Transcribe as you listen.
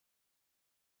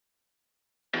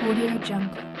Audio Jungle. Audio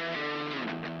Jungle.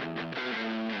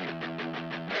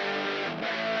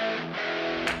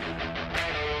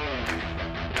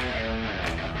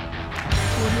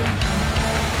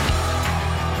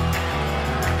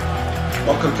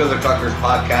 Welcome to the Truckers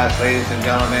Podcast, ladies and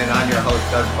gentlemen. I'm your host,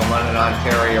 Doug, from London,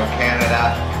 Ontario,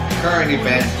 Canada. Current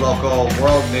events, local,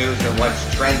 world news, and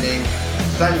what's trending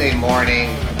Sunday morning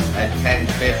at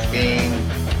 10:15.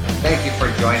 Thank you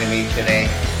for joining me today.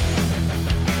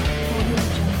 Audio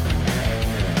Jungle.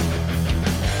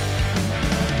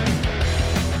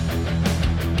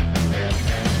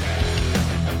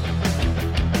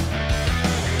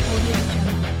 Audio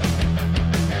Jungle.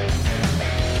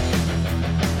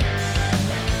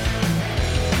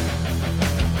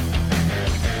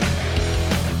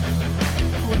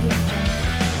 Audio Jungle.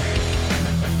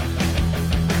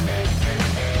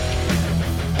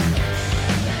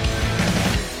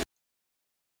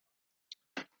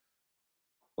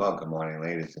 Well, good morning,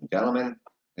 ladies and gentlemen,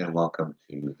 and welcome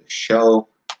to the show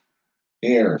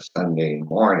here Sunday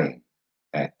morning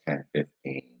at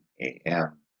 10:15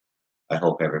 a.m. I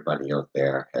hope everybody out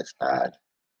there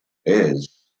is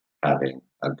having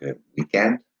a good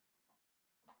weekend,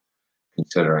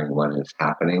 considering what is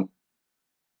happening,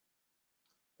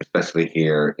 especially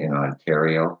here in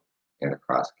Ontario and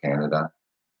across Canada,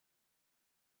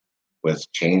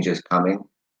 with changes coming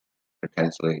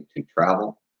potentially to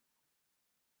travel.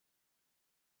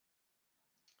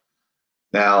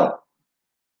 Now,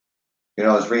 I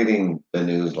was reading the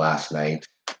news last night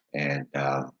and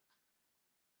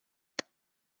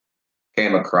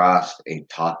came across a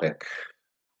topic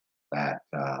that,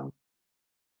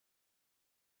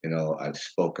 I've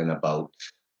spoken about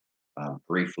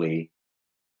briefly.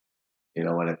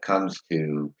 When it comes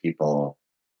to people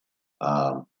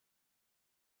um,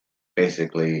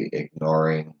 basically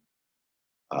ignoring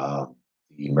the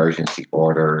emergency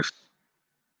orders,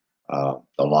 the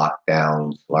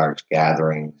lockdowns, large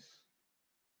gatherings,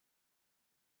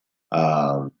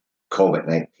 um,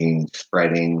 COVID-19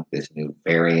 spreading, this new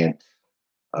variant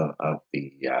of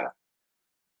the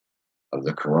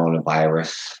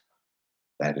coronavirus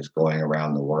that is going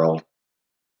around the world,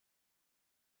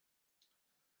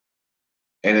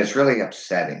 and it's really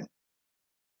upsetting,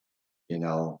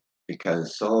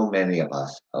 because so many of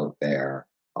us out there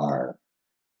are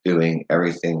doing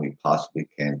everything we possibly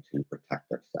can to protect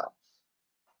ourselves.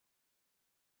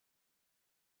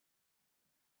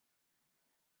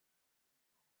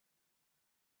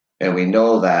 And we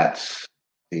know that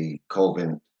the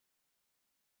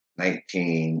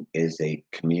COVID-19 is a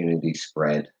community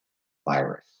spread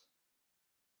virus.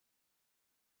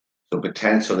 So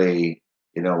potentially,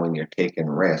 when you're taking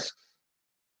risks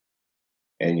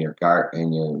and you're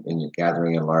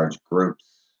gathering in large groups,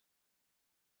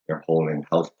 you're holding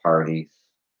house parties,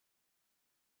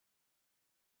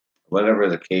 whatever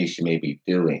the case you may be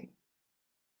doing,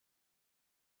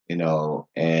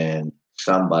 and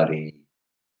somebody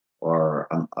or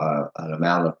an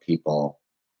amount of people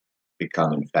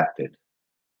become infected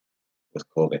with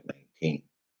COVID-19.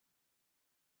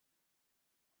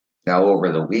 Now,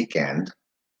 over the weekend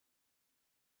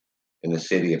in the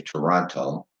city of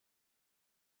Toronto,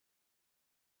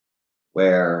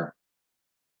 where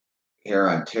here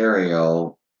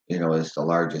Ontario, is the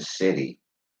largest city,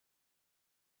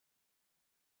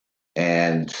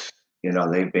 and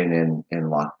they've been in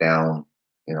lockdown,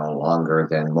 longer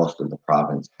than most of the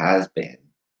province has been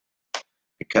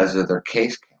because of their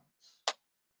case counts.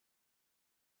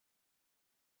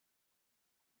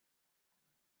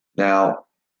 Now,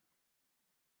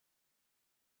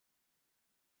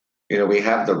 we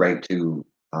have the right to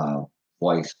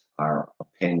voice our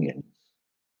opinions.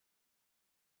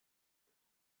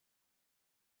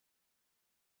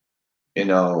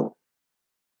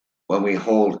 When we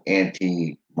hold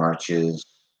anti-marches,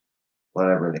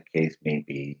 whatever the case may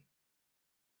be,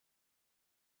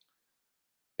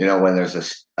 when there's a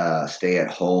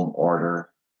stay-at-home order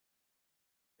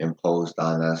imposed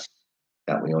on us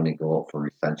that we only go out for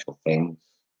essential things.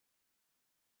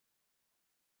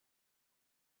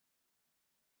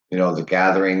 The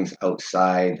gatherings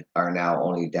outside are now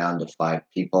only down to 5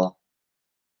 people,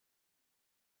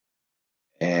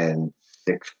 and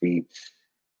 6 feet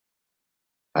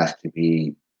has to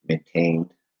be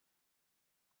maintained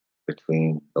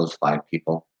between those 5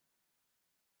 people.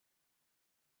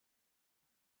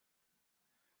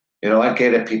 I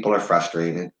get it. People are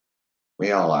frustrated.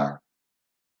 We all are.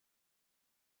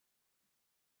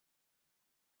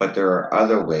 But there are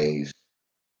other ways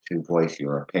to voice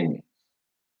your opinions,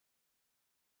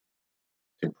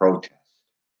 to protest.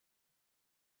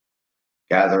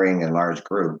 Gathering in large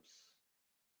groups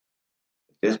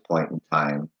at this point in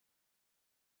time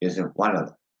isn't one of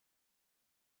them.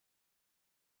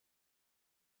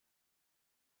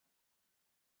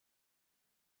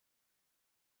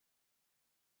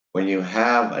 When you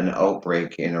have an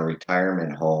outbreak in a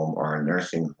retirement home or a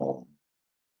nursing home,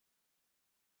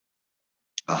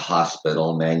 a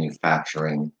hospital,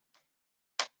 manufacturing,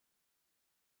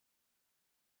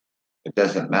 it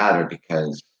doesn't matter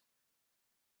because,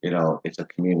 it's a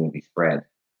community spread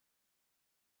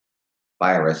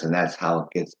virus, and that's how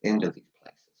it gets into these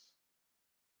places.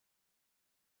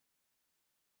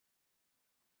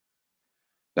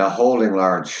 Now, holding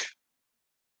large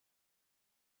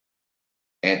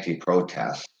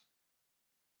anti-protests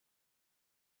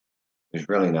is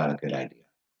really not a good idea.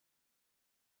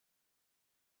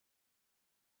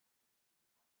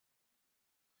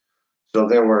 So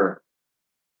there were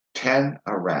 10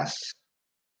 arrests,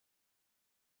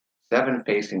 7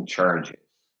 facing charges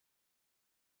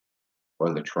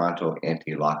for the Toronto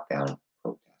anti-lockdown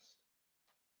protest.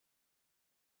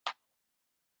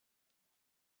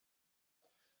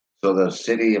 So the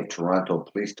City of Toronto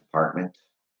Police Department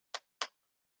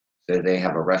said they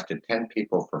have arrested 10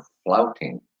 people for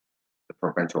flouting the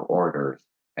provincial orders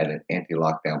at an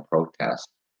anti-lockdown protest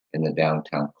in the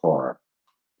downtown core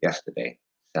yesterday,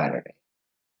 Saturday.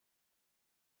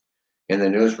 In the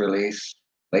news release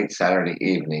late Saturday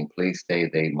evening, police say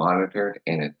they monitored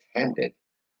and attended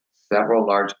several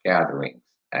large gatherings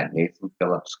at Nathan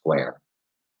Phillips Square,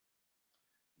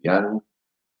 Yonge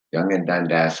and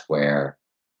Dundas Square,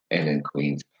 and in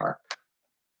Queen's Park.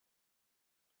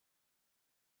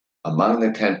 Among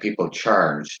the 10 people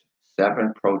charged,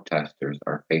 7 protesters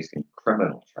are facing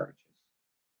criminal charges.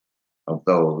 Of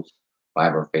those,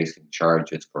 5 are facing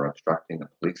charges for obstructing a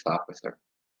police officer,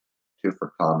 2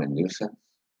 for common nuisance,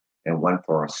 and 1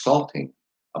 for assaulting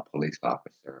a police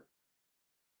officer,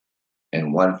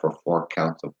 and 1 for 4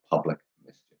 counts of public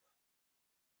mischief.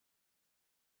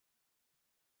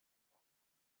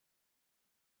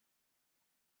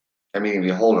 I mean, if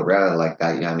you hold a rally like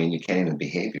that, you can't even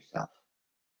behave yourself.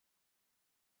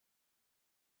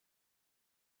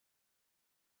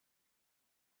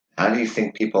 How do you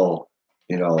think people,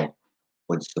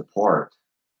 would support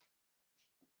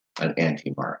an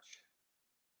anti-march,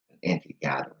 an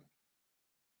anti-gathering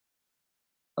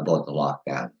about the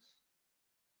lockdowns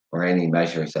or any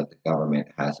measures that the government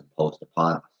has imposed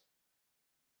upon us?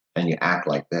 And you act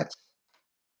like this.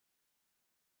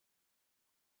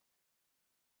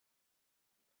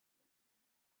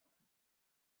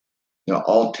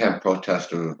 All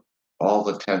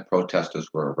the 10 protesters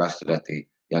were arrested at the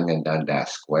Yonge and Dundas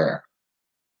Square.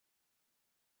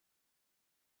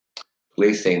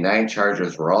 Police say 9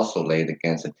 charges were also laid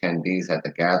against attendees at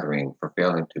the gathering for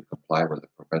failing to comply with the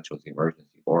provincial's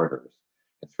emergency orders,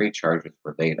 and 3 charges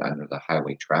were laid under the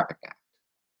Highway Traffic Act.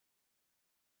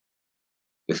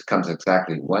 This comes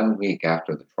exactly 1 week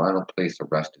after the Toronto police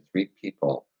arrested 3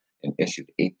 people and issued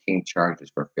 18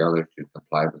 charges for failure to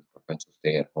comply with provincial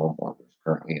stay-at-home orders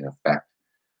currently in effect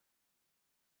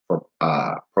for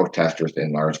protesters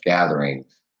in large gatherings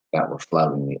that were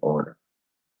flouting the order.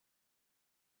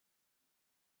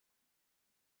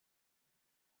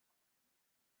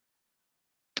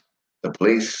 The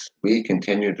police, we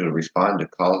continue to respond to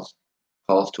calls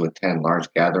to attend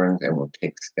large gatherings and will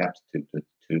take steps to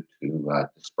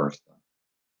disperse them.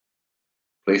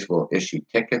 Police will issue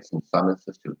tickets and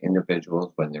summonses to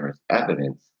individuals when there is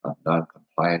evidence of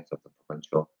non-compliance of the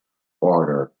provincial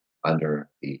order under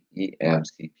the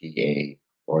EMCPA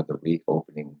or the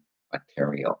Reopening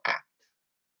Ontario Act.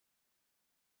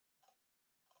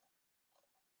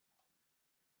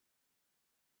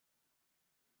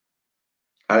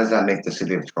 How does that make the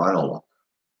City of Toronto look?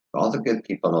 All the good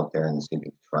people out there in the City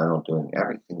of Toronto doing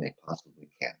everything they possibly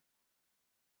can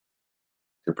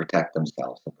to protect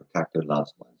themselves and protect their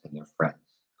loved ones and their friends,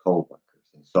 co-workers,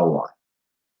 and so on.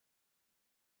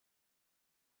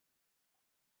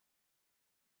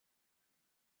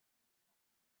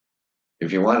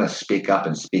 If you want to speak up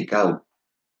and speak out,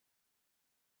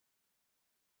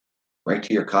 write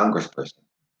to your congressperson.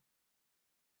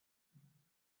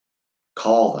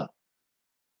 Call them.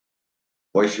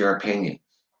 Voice your opinions.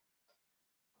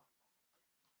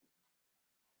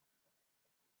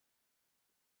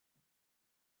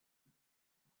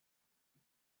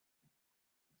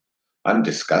 I'm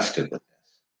disgusted with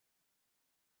this.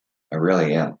 I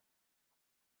really am.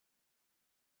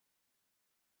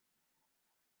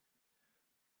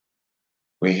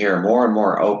 We hear more and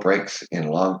more outbreaks in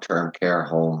long-term care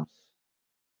homes,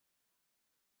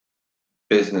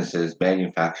 businesses,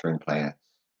 manufacturing plants,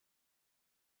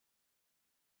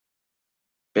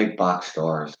 big box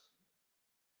stores,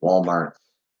 Walmarts.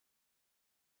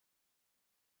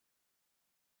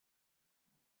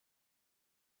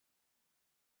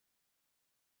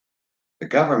 The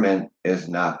government is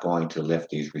not going to lift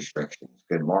these restrictions.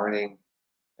 Good morning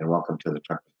and welcome to the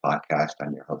Truckers Podcast.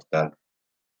 I'm your host, Doug,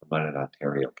 from London,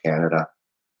 Ontario, Canada.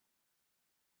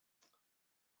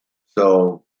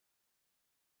 So,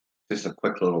 just a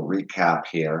quick little recap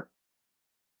here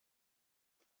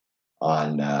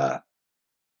on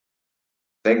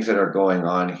things that are going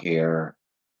on here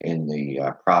in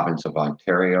the province of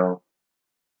Ontario.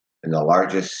 And the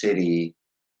largest city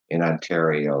in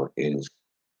Ontario is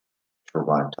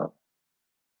Toronto.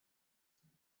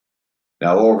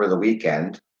 Now, over the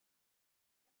weekend,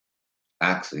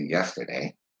 actually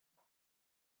yesterday,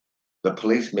 the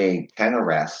police made 10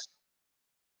 arrests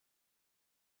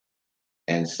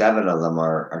and 7 of them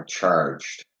are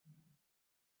charged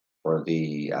for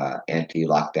the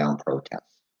anti-lockdown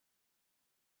protests.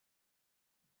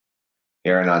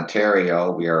 Here in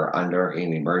Ontario, we are under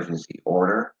an emergency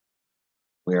order.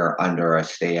 We are under a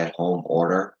stay-at-home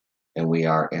order, and we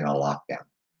are in a lockdown.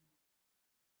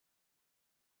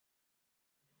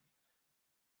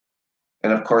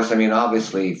 And of course,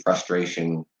 obviously,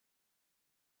 frustration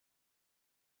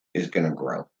is going to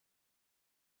grow.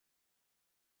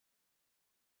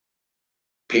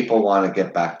 People want to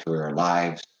get back to their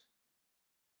lives.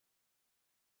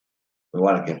 We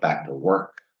want to get back to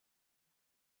work.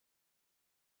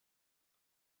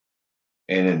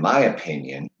 And in my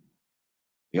opinion,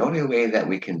 the only way that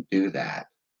we can do that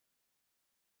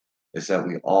is that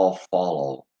we all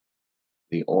follow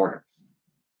the orders.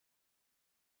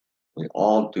 We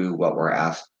all do what we're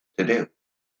asked to do.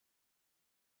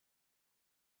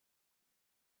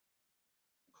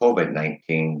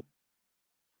 COVID-19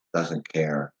 doesn't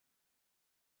care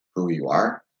who you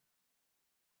are.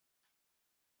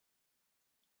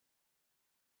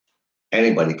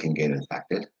 Anybody can get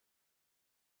infected.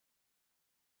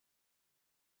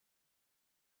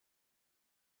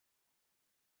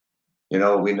 We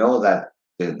know that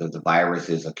the virus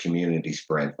is a community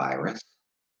spread virus.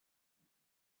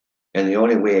 And the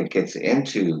only way it gets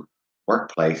into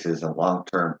workplaces and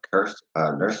long-term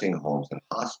nursing homes and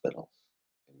hospitals,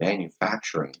 and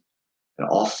manufacturing, and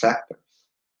all sectors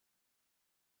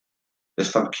is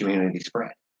from community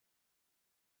spread.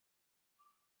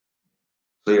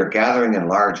 So you're gathering in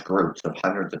large groups of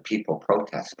hundreds of people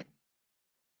protesting.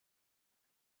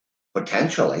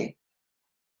 Potentially,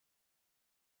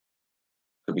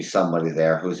 could be somebody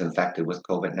there who's infected with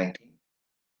COVID-19.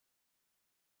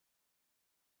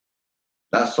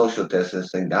 Not social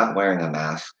distancing, not wearing a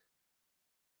mask.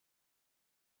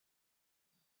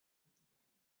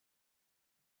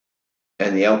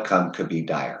 And the outcome could be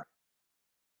dire.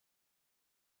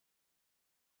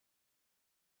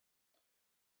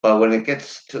 But when it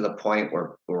gets to the point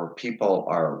where people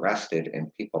are arrested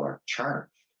and people are charged,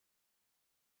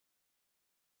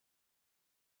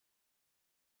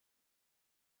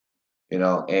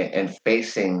 and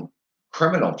facing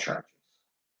criminal charges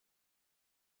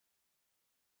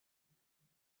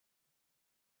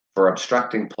for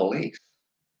obstructing police,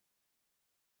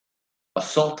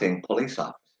 assaulting police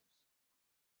officers.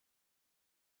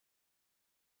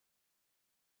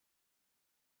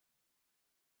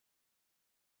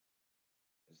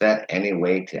 Is that any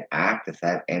way to act? Is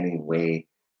that any way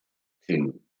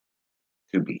to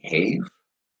behave?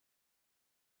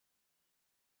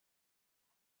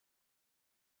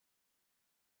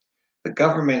 The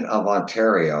government of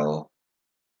Ontario,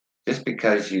 just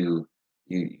because you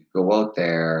go out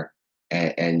there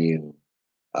and you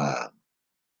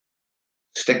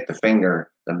stick the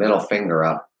middle finger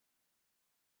up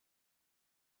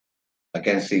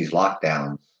against these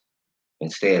lockdowns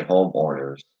and stay-at-home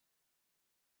orders,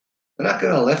 they're not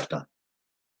going to lift them.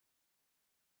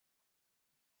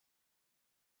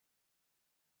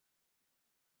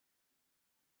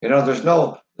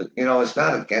 It's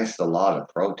not against the law to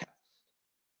protest,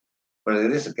 but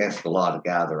it is against the law to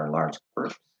gather in large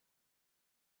groups.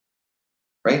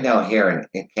 Right now here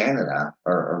in Canada,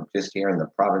 or just here in the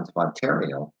province of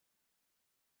Ontario,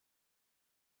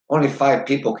 only 5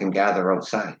 people can gather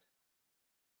outside,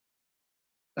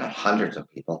 not hundreds of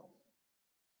people.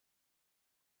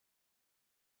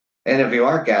 And if you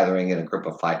are gathering in a group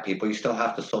of 5 people, you still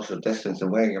have to social distance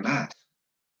and wear your mask.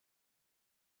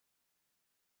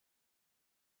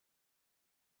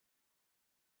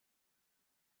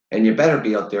 And you better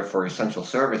be out there for essential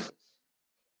services,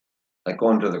 like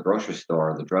going to the grocery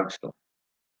store or the drugstore.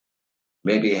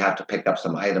 Maybe you have to pick up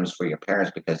some items for your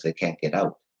parents because they can't get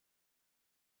out.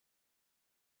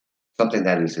 Something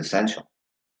that is essential.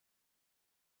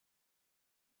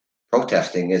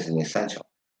 Protesting isn't essential.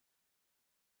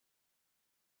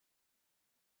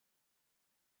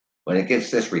 When it gets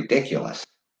this ridiculous,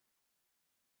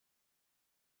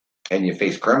 and you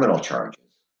face criminal charges.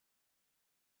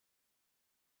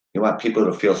 You want people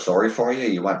to feel sorry for you.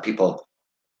 You want people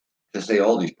to say,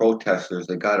 "Oh, these protesters,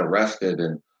 they got arrested,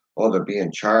 and oh, they're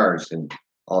being charged, and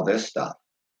all this stuff."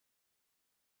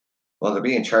 Well, they're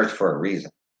being charged for a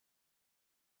reason.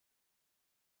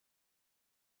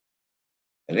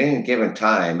 At any given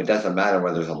time, it doesn't matter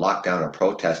whether there's a lockdown or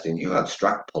protesting. You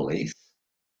obstruct police.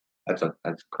 That's a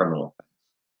criminal offense.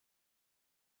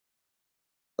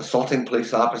 Assaulting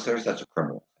police officers, that's a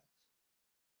criminal.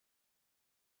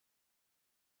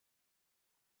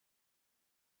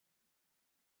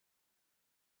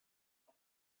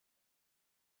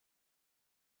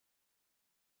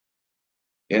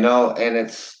 And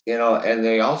and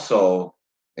they also,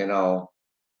 you know,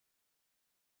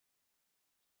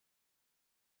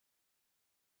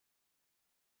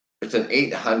 it's an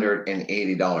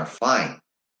 $880 fine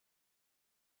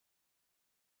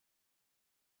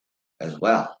as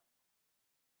well,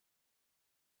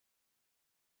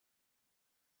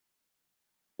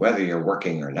 whether you're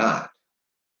working or not.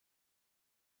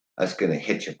 That's going to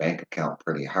hit your bank account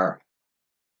pretty hard.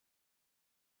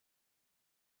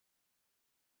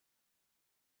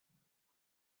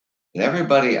 And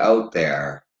everybody out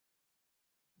there,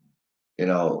 you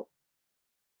know,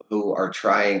 who are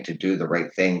trying to do the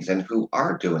right things and who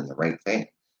are doing the right thing.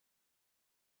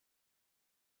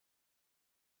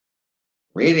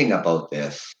 Reading about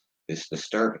this is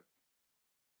disturbing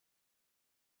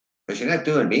because you're not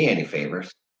doing me any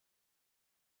favors.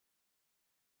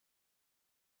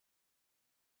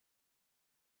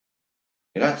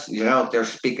 You're not out there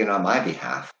speaking on my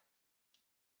behalf.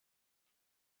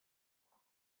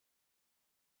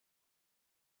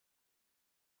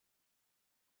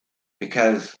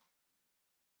 Because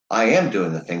I am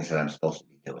doing the things that I'm supposed to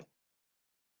be doing.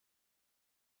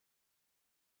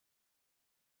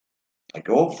 I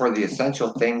go for the essential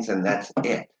things and that's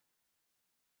it.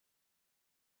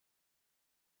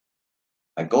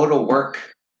 I go to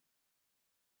work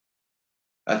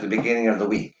at the beginning of the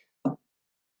week.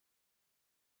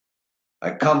 I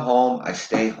come home, I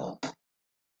stay home.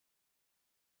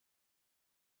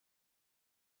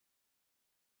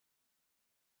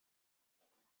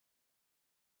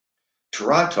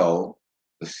 Toronto,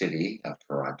 the city of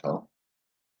Toronto,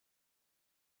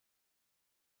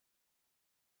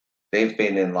 they've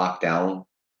been in lockdown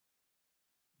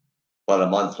about a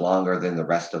month longer than the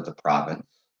rest of the province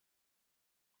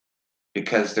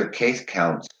because their case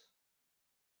counts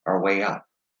are way up.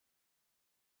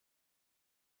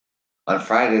 On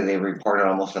Friday, they reported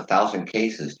almost 1,000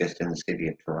 cases just in the city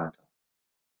of Toronto.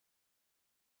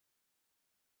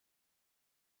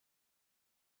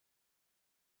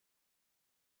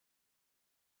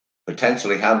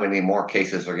 Potentially, how many more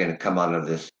cases are going to come out of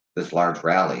this large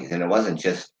rally? And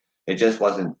it just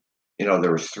wasn't.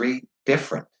 There was 3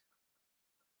 different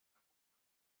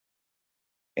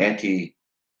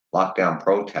anti-lockdown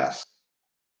protests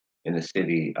in the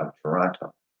city of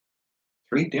Toronto.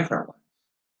 3 different ones.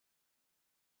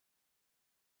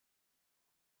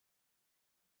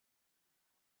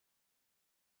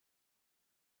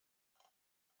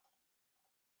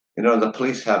 The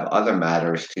police have other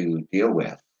matters to deal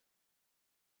with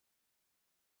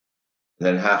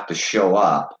than have to show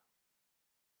up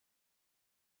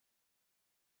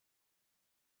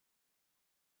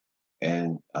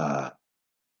and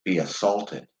be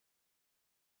assaulted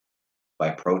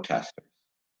by protesters.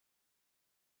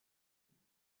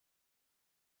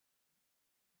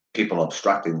 People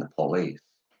obstructing the police.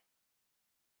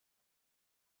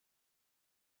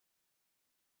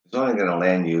 It's only going to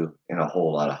land you in a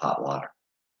whole lot of hot water.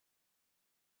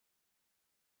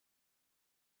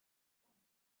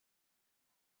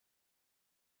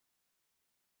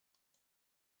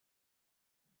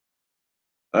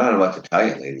 I don't know what to tell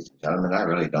you, ladies and gentlemen. I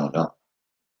really don't know.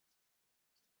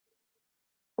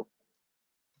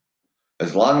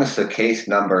 As long as the case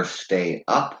numbers stay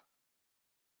up,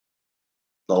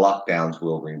 the lockdowns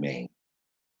will remain.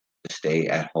 The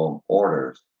stay-at-home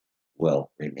orders will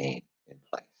remain in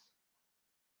place.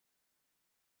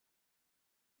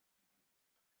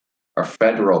 Our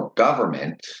federal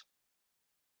government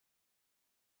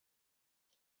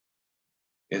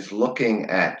is looking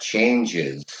at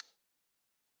changes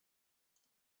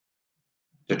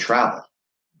to travel.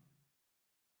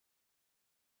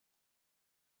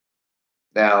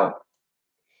 Now,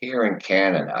 here in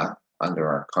Canada, under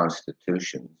our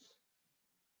constitutions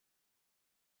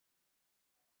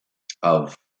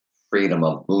of freedom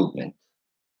of movement,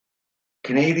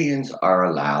 Canadians are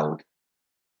allowed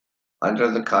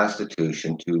under the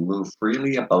Constitution to move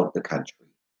freely about the country,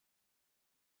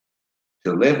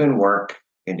 to live and work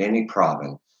in any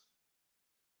province,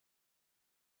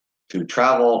 to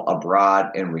travel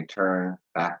abroad and return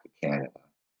back to Canada.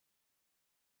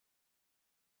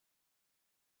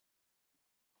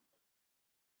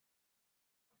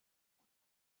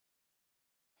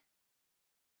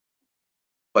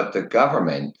 But the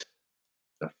government,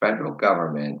 the federal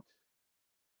government,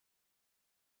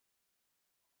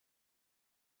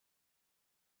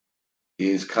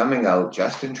 is coming out,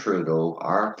 Justin Trudeau,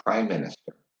 our prime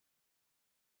minister,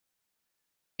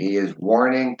 he is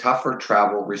warning tougher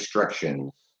travel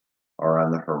restrictions are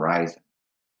on the horizon.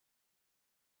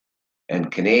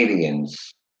 And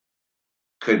Canadians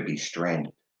could be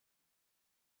stranded.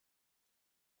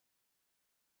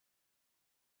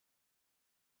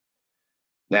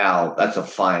 Now, that's a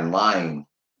fine line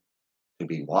to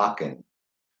be walking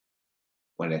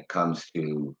when it comes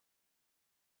to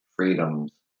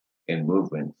freedoms and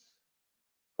movements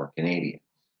for Canadians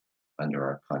under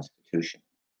our Constitution.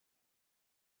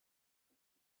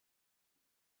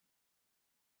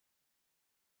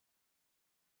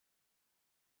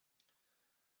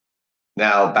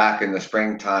 Now, back in the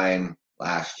springtime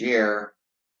last year,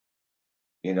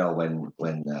 when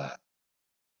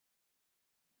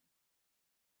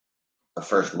the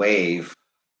first wave,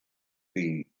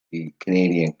 the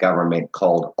Canadian government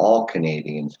called all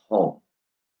Canadians home,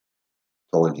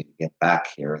 told you to get back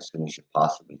here as soon as you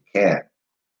possibly can,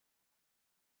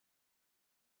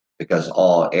 because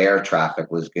all air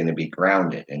traffic was going to be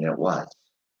grounded, and it was.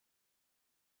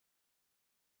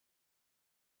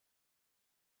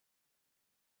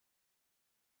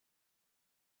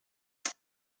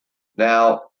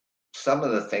 Now, some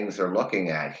of the things they're looking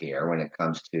at here when it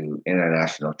comes to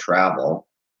international travel,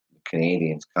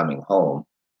 Canadians coming home,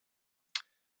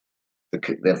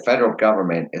 the federal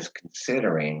government is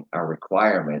considering a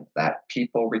requirement that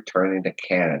people returning to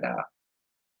Canada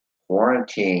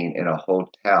quarantine in a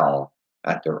hotel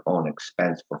at their own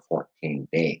expense for 14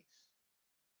 days.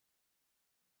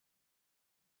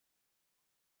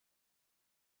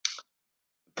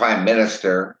 The Prime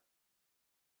Minister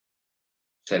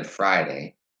said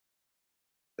Friday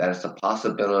that it's a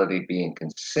possibility being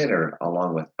considered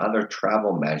along with other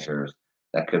travel measures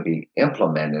that could be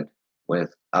implemented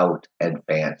without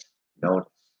advance notice.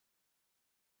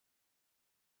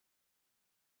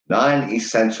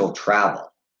 Non-essential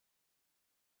travel.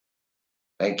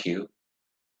 Thank you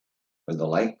for the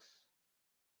likes.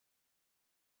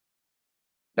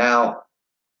 Now,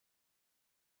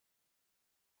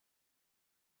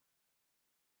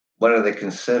 what do they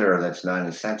consider that's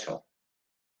non-essential?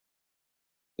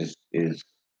 Is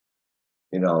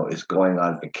going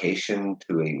on vacation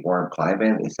to a warm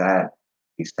climate, is that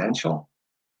essential?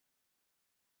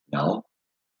 No.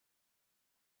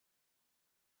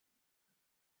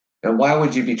 And why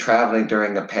would you be traveling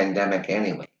during a pandemic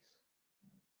anyway?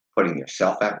 Putting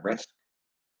yourself at risk,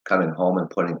 coming home and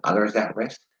putting others at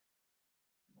risk?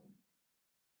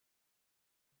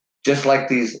 Just like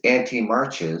these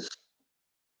anti-marches,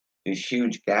 these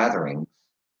huge gatherings,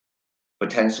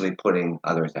 potentially putting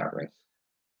others at risk.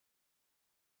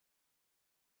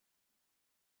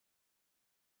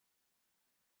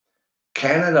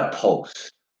 Canada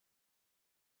Post,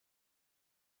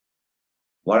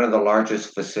 one of the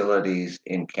largest facilities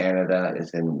in Canada,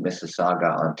 is in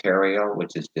Mississauga, Ontario,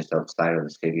 which is just outside of the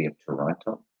city of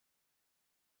Toronto.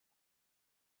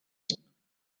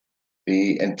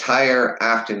 The entire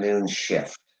afternoon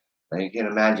shift. Now you can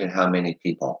imagine how many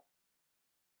people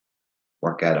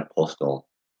work at a postal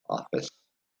office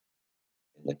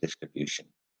in the distribution.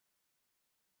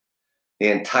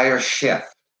 The entire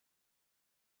shift.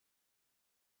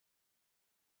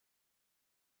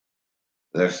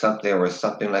 There was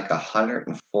something like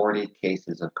 140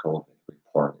 cases of COVID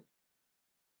reported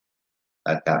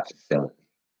at that facility.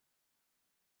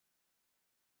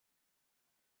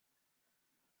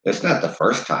 It's not the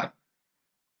first time,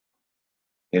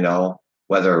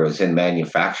 whether it was in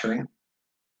manufacturing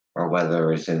or whether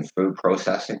it was in food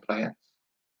processing plants.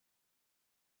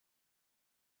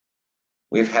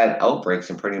 We've had outbreaks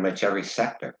in pretty much every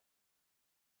sector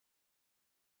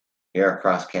here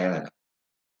across Canada.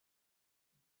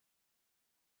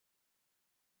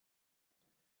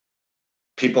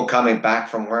 People coming back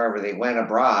from wherever they went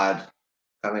abroad,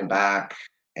 coming back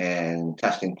and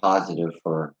testing positive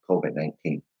for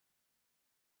COVID-19.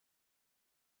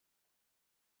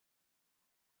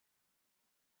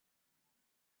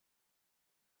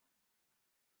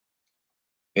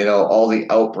 All the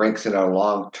outbreaks in our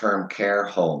long-term care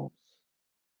homes.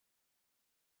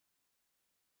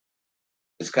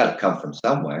 It's got to come from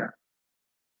somewhere.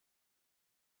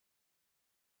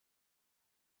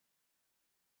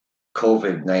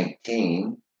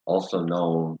 COVID-19, also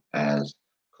known as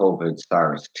COVID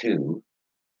SARS-2,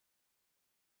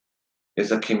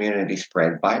 is a community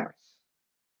spread virus.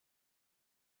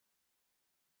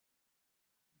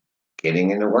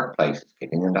 Getting into workplaces,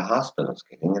 getting into hospitals,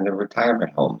 getting into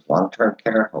retirement homes, long-term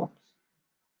care homes.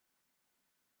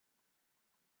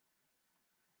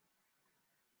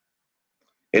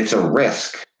 It's a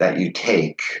risk that you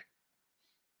take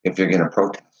if you're going to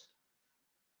protest.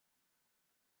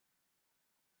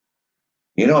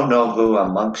 You don't know who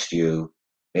amongst you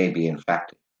may be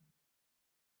infected.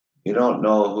 You don't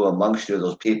know who amongst you,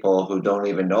 those people who don't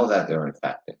even know that they're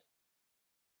infected,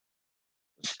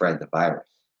 spread the virus.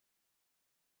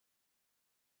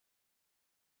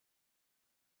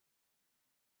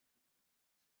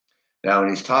 Now, when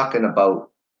he's talking about,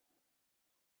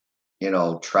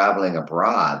 traveling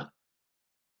abroad,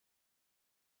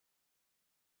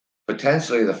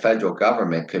 potentially the federal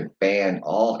government could ban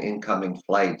all incoming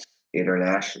flights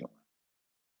internationally.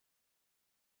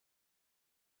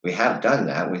 We have done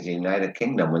that with the United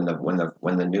Kingdom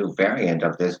when the new variant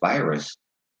of this virus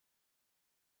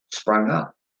sprung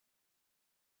up.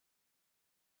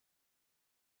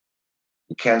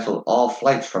 We canceled all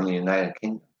flights from the United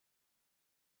Kingdom.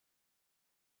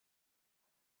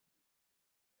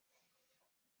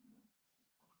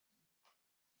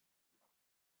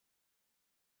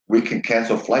 We can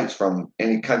cancel flights from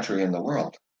any country in the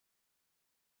world.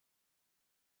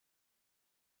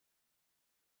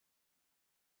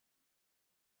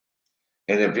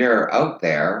 And if you're out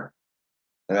there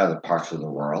in other parts of the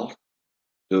world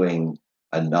doing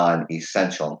a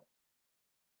non-essential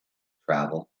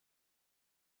travel,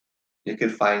 you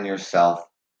could find yourself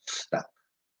stuck.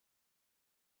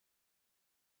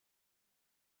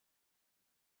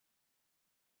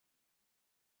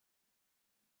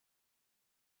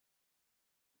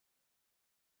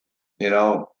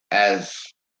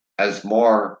 As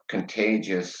more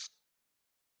contagious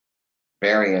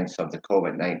variants of the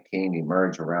COVID-19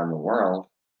 emerge around the world,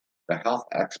 the health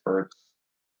experts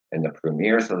and the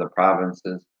premiers of the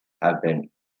provinces have been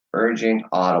urging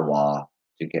Ottawa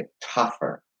to get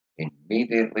tougher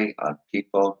immediately on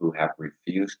people who have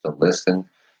refused to listen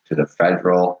to the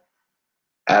federal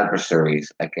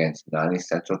adversaries against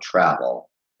non-essential travel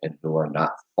and who are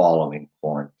not following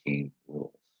quarantine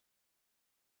rules.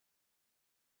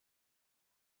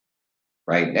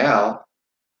 Right now,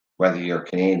 whether you're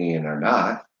Canadian or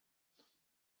not,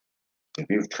 if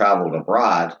you've traveled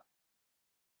abroad,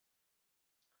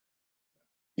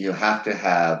 you have to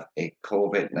have a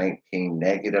COVID-19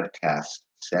 negative test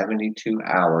 72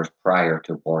 hours prior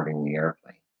to boarding the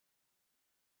airplane.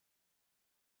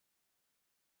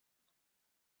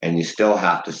 And you still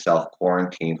have to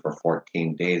self-quarantine for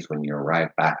 14 days when you arrive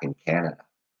back in Canada.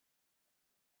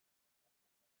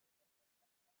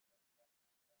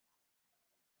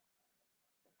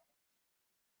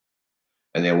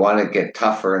 And they want to get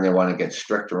tougher and they want to get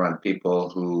stricter on people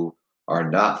who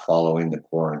are not following the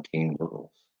quarantine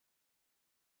rules.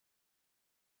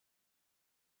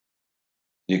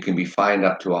 You can be fined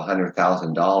up to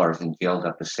 $100,000 and jailed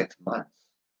up to 6 months.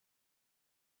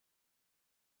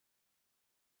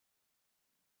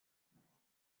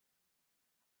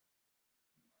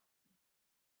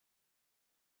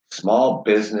 Small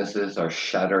businesses are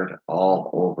shuttered all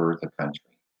over the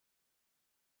country.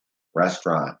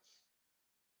 Restaurants,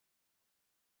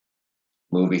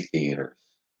 movie theaters,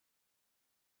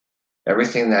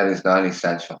 everything that is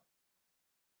non-essential.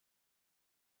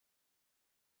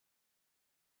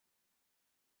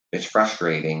 It's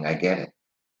frustrating, I get it.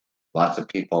 Lots of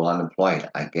people unemployed,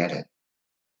 I get it.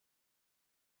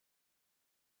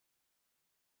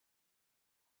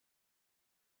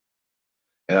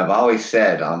 And I've always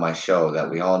said on my show that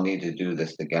we all need to do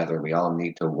this together. We all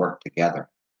need to work together.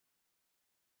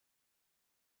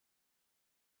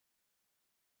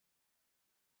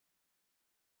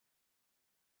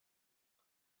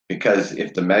 Because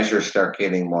if the measures start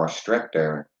getting more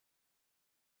stricter,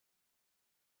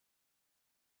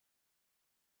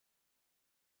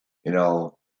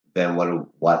 then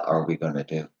what are we going to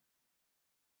do?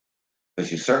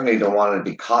 Because you certainly don't want to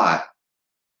be caught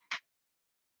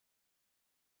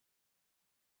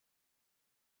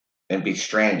and be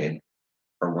stranded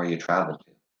from where you travel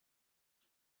to.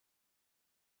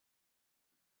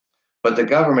 But the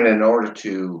government, in order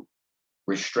to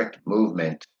restrict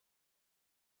movement,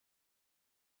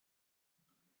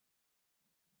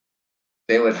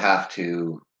 they would have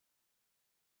to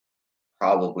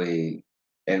probably,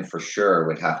 and for sure,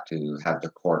 would have to have the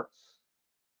courts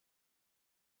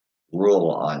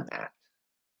rule on that.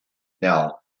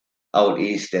 Now, out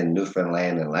east in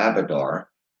Newfoundland and Labrador,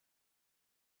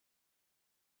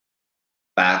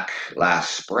 back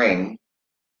last spring,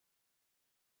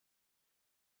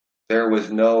 there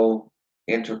was no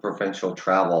interprovincial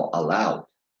travel allowed.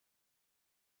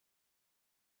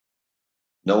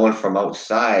 No one from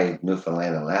outside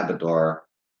Newfoundland and Labrador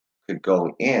could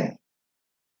go in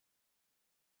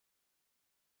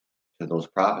to those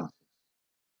provinces.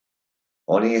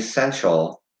 Only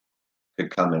essential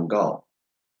could come and go.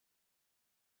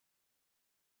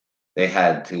 They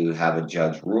had to have a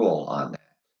judge rule on that.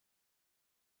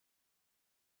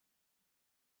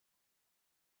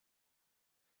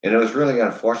 And it was really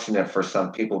unfortunate for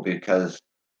some people because,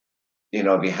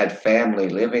 if you had family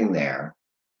living there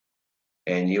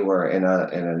and you were in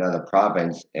another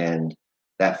province and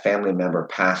that family member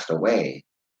passed away,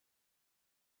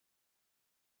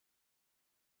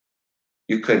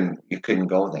 you couldn't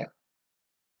go there.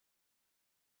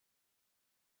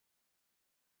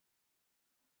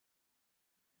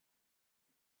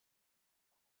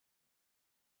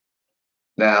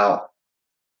 Now,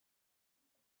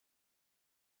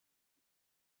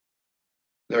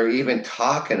 they're even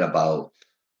talking about,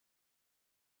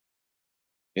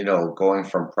 going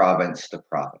from province to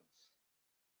province.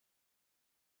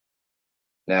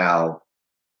 Now,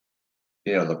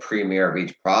 the premier of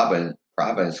each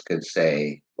province could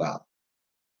say, well,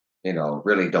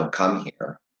 really don't come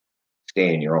here,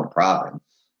 stay in your own province.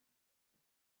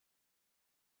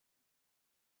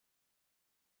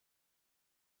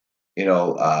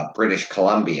 British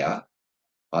Columbia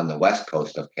on the west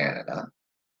coast of Canada.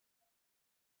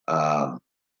 Um,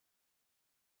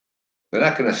 they're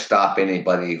not going to stop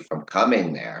anybody from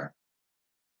coming there,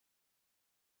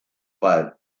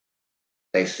 but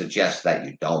they suggest that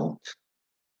you don't.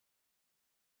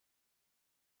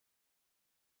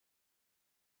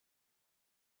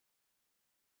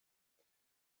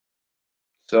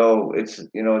 So it's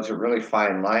a really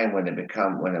fine line when it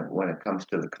comes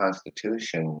to the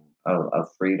Constitution of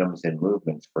freedoms and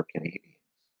movements for Canadians,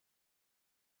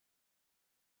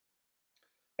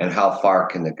 and how far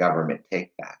can the government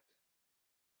take that?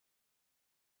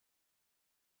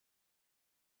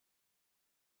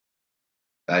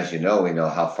 As you know, we know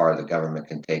how far the government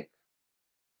can take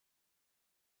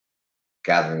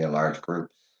gathering in large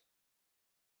groups,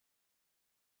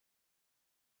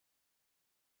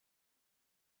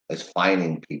 as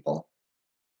fining people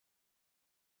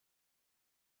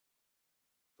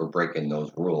for breaking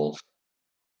those rules.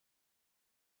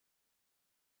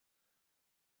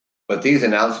 But these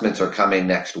announcements are coming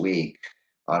next week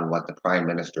on what the Prime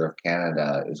Minister of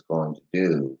Canada is going to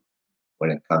do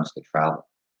when it comes to travel,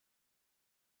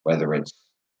 whether it's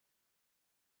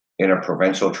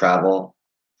interprovincial travel,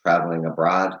 traveling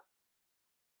abroad.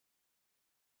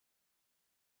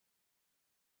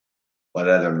 What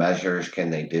other measures can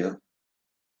they do?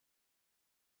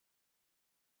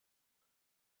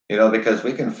 Because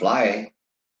we can fly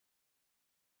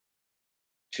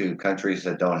to countries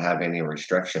that don't have any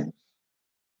restrictions.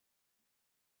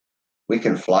 We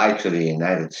can fly to the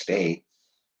United States,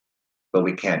 but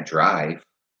we can't drive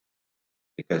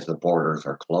because the borders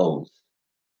are closed.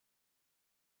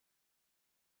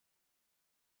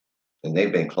 And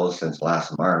they've been closed since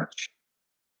last March.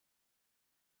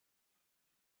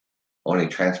 Only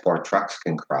transport trucks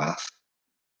can cross.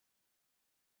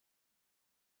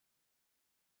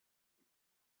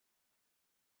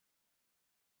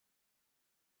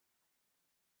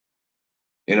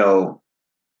 You know,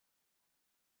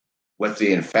 with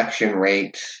the infection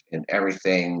rate and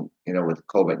everything, with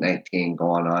COVID-19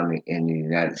 going on in the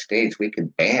United States, we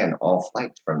could ban all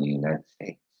flights from the United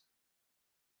States.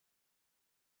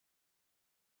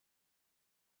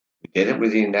 We did it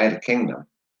with the United Kingdom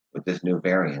with this new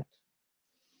variant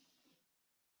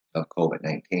of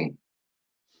COVID-19.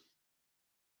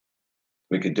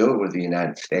 We could do it with the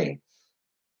United States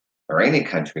or any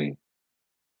country.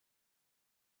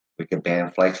 We could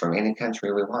ban flights from any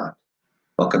country we want.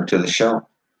 Welcome to the show.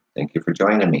 Thank you for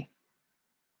joining me.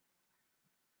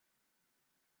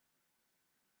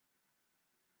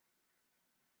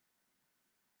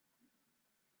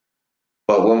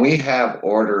 But when we have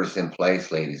orders in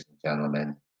place, ladies and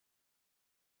gentlemen,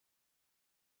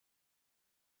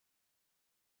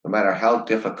 no matter how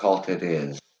difficult it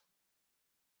is,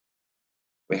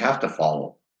 we have to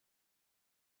follow.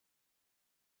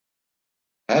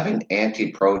 Having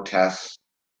anti-protests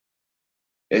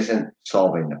isn't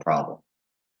solving the problem.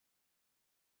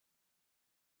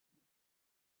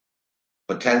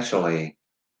 Potentially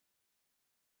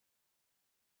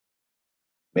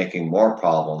making more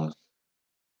problems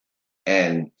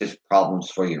and just problems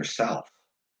for yourself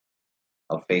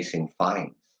of facing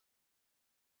fines.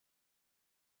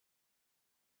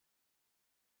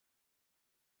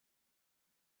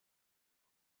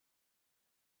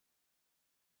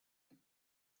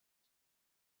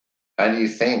 How do you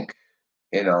think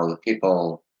the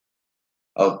people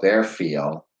out there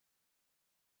feel,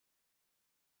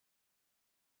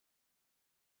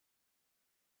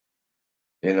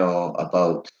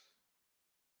 about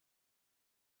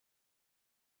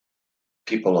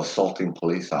people assaulting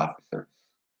police officers,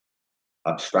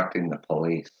 obstructing the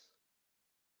police.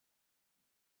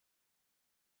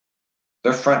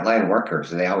 They're frontline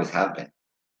workers, and they always have been.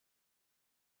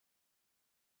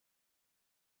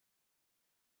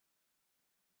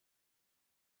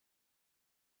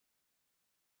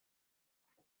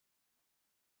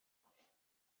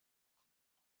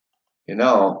 You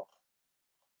know,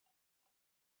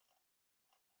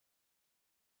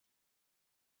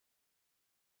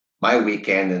 my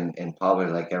weekend and probably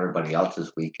like everybody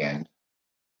else's weekend,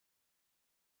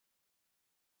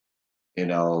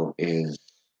 is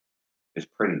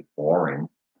pretty boring.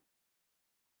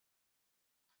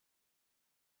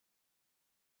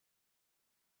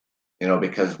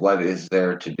 Because what is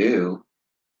there to do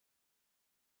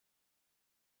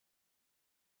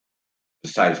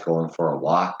besides going for a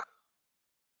walk?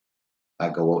 I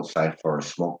go outside for a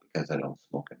smoke because I don't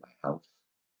smoke in my house.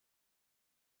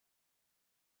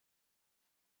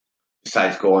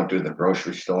 Besides going to the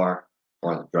grocery store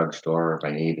or the drugstore if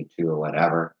I needed to or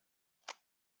whatever.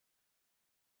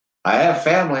 I have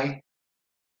family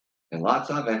and lots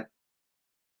of it.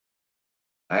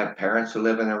 I have parents who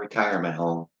live in a retirement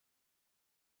home.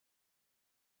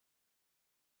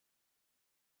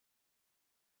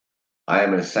 I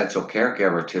am an essential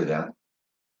caregiver to them,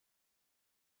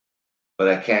 but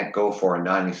I can't go for a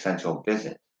non-essential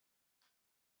visit.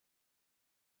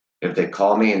 If they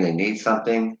call me and they need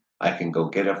something, I can go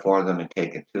get it for them and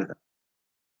take it to them.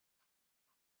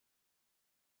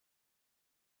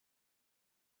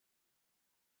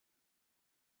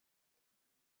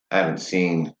 I haven't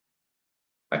seen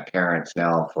my parents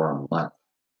now for a month.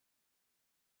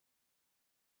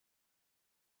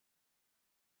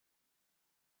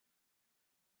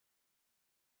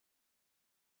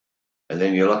 And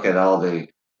then you look at all the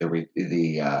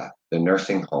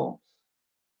nursing homes.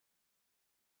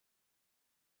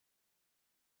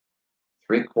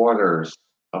 3/4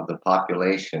 of the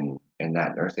population in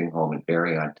that nursing home in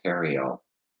Barrie, Ontario,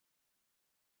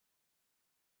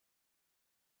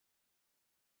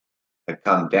 had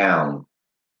come down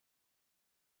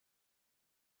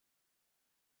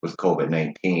with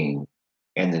COVID-19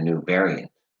 and the new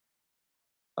variant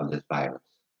of this virus.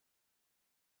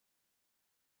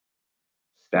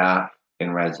 Staff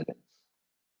and residents.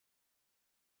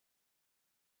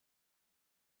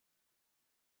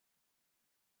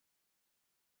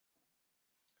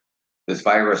 This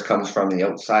virus comes from the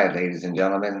outside, ladies and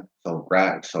gentlemen,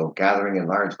 so gathering in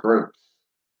large groups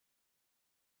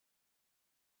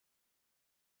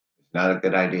is not a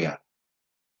good idea.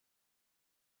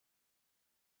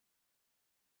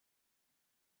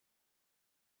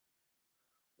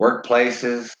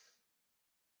 Workplaces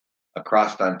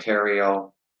across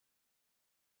Ontario,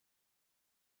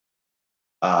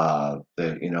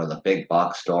 the big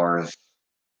box stores,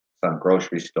 some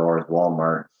grocery stores,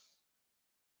 Walmart.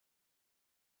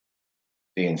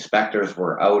 The inspectors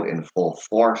were out in full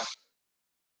force,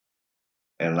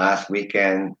 and last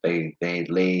weekend they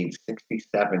laid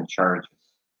 67 charges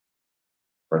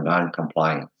for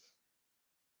non-compliance.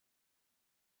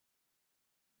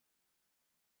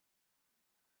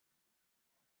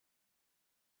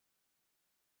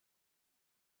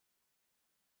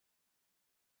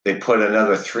 They put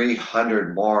another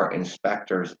 300 more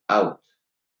inspectors out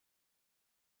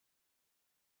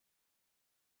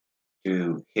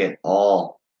to hit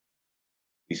all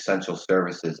essential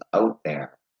services out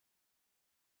there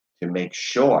to make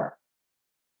sure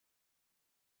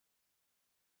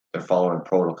they're following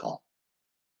protocol.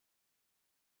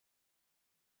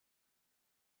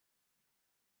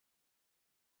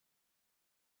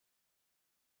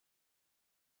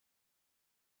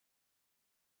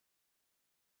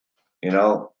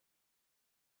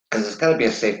 Because it's got to be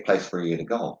a safe place for you to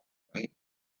go, right?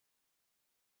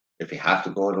 If you have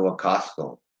to go to a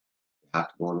Costco, you have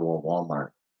to go to a Walmart,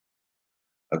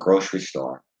 a grocery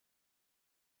store,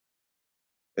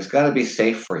 it's got to be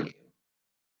safe for you.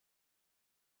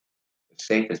 As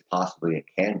safe as possibly it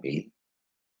can be.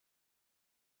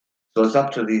 So it's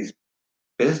up to these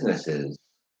businesses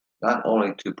not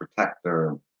only to protect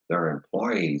their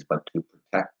employees, but to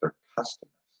protect their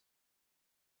customers.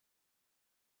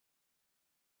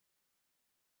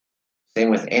 Same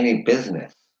with any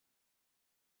business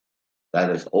that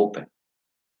is open.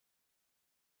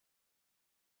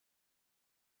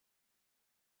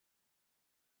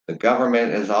 The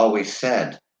government has always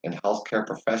said, and healthcare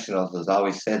professionals has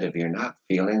always said, if you're not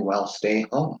feeling well, stay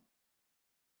home.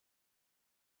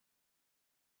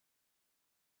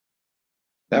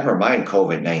 Never mind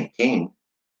COVID-19,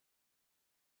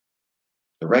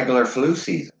 the regular flu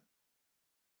season.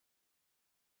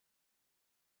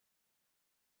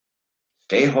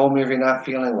 Stay home if you're not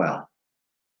feeling well.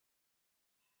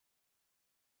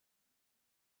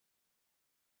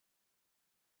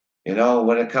 You know,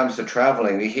 when it comes to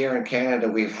traveling, we here in Canada,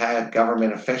 we've had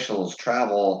government officials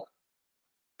travel,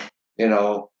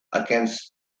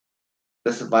 against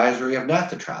this advisory of not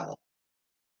to travel.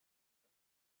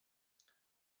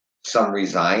 Some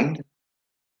resigned,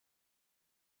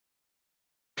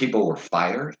 people were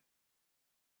fired.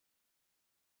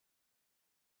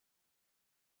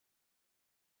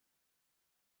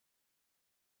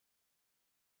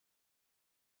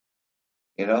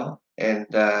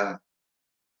 And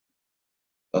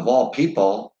of all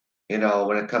people,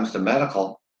 when it comes to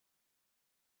medical,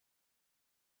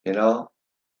 you know,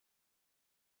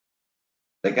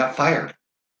 they got fired.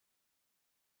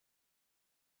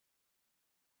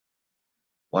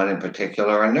 One in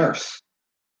particular, a nurse,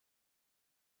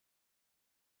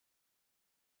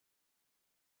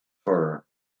 for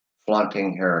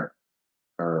flaunting her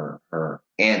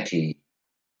anti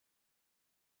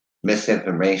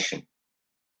misinformation,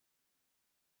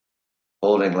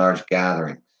 holding large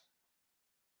gatherings,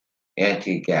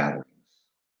 anti gatherings,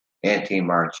 anti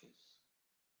marches.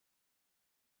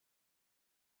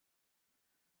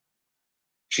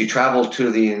 She traveled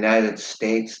to the United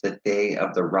States the day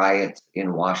of the riots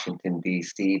in Washington,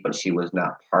 D.C., but she was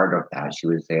not part of that. She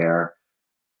was there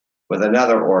with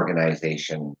another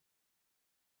organization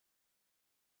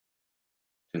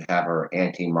to have her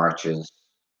anti marches,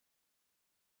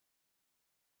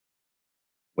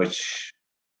 which,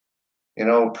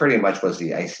 pretty much was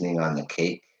the icing on the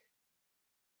cake.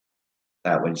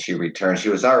 That when she returned, she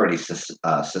was already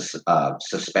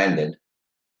suspended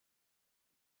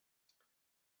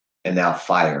and now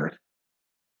fired.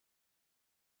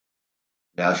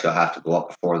 Now she'll have to go up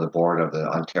before the board of the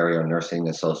Ontario Nursing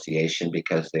Association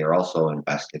because they are also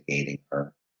investigating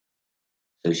her.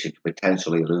 So she could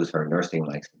potentially lose her nursing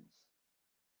license.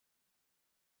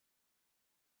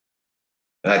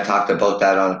 And I talked about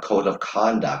that on Code of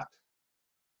Conduct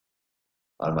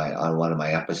on one of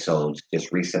my episodes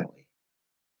just recently.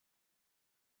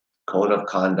 Code of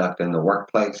Conduct in the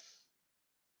workplace,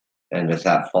 and does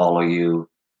that follow you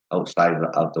outside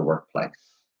of the workplace?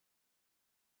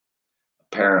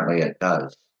 Apparently it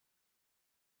does.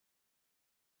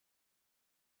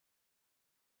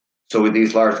 So with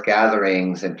these large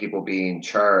gatherings and people being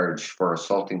charged for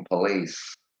assaulting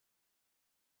police,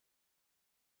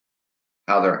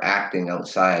 how they're acting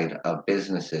outside of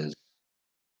businesses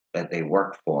that they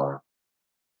work for,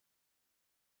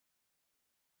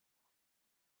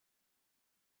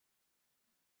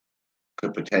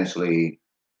 could potentially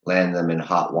land them in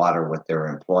hot water with their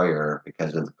employer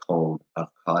because of the code of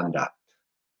conduct.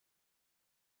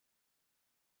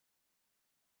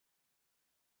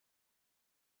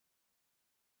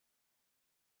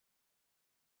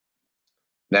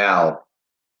 Now,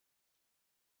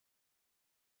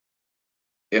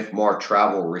 if more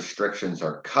travel restrictions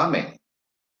are coming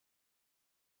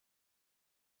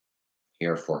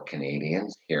here for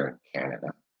Canadians here in Canada,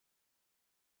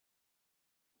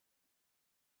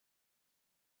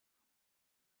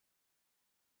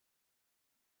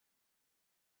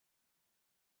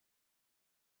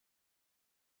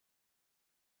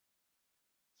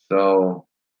 so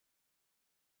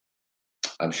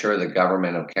I'm sure the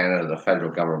government of Canada, the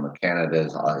federal government of Canada,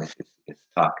 is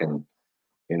talking,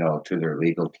 to their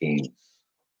legal teams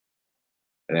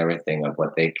and everything of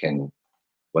what they can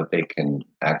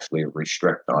actually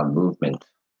restrict on movement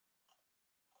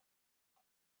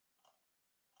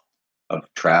of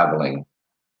traveling.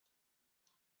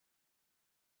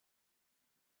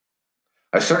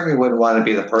 I certainly wouldn't want to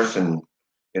be the person,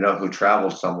 who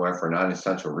travels somewhere for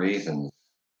non-essential reasons,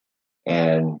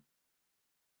 and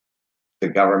the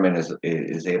government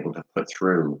is able to put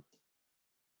through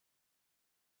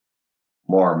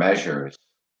more measures.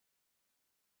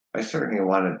 I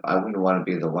wouldn't want to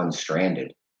be the one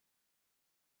stranded.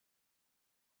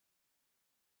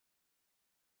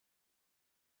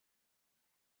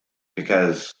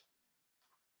 Because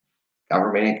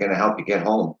government ain't going to help you get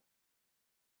home.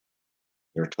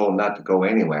 You're told not to go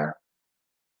anywhere.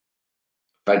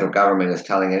 Federal government is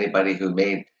telling anybody who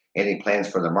made any plans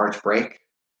for the March break,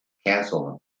 cancel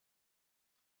them.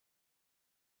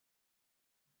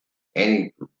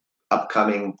 Any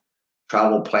upcoming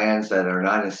travel plans that are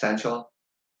not essential,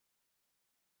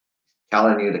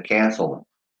 telling you to cancel them.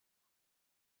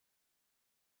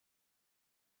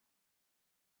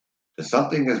 So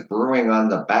something is brewing on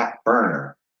the back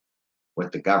burner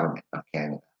with the government of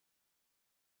Canada.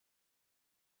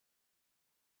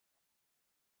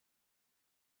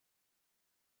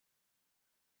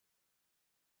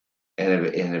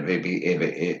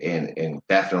 and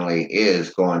definitely is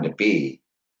going to be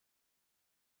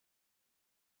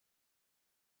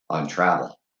on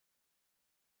travel.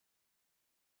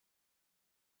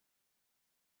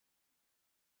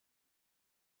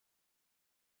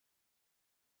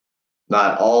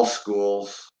 Not all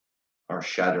schools are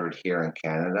shuttered here in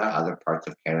Canada. Other parts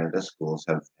of Canada, schools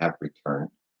have returned.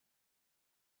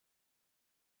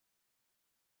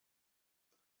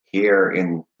 Here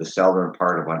in the southern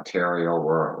part of Ontario,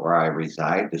 where I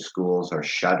reside, the schools are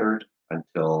shuttered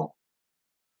until,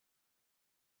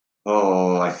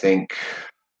 I think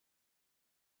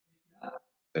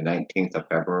the 19th of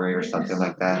February or something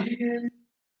like that.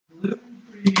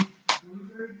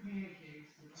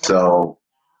 So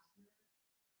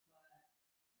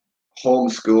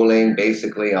homeschooling,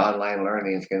 basically online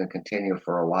learning, is going to continue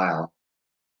for a while.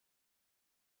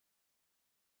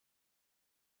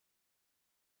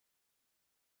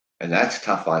 And that's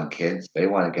tough on kids. They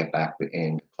want to get back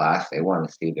into class. They want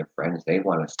to see their friends. They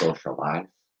want to socialize.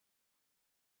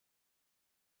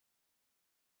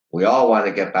 We all want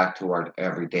to get back to our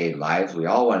everyday lives. We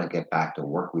all want to get back to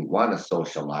work. We want to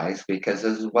socialize because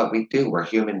this is what we do. We're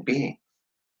human beings.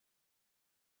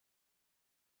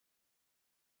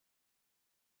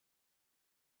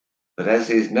 But as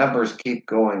these numbers keep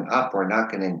going up, we're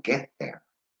not going to get there.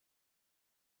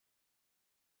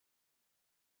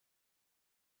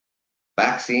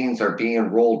 Vaccines are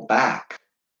being rolled back.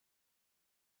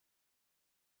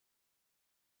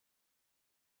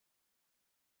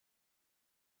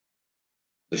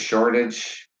 The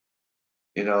shortage,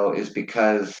 is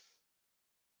because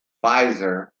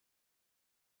Pfizer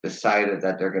decided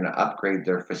that they're going to upgrade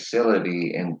their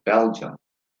facility in Belgium,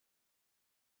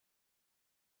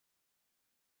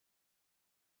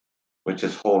 which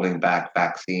is holding back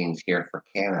vaccines here for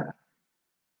Canada.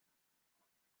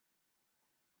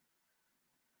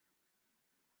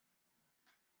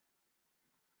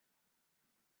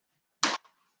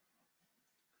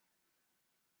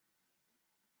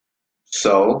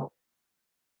 So,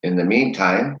 in the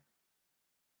meantime,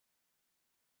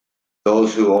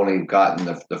 those who only gotten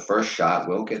the first shot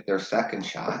will get their second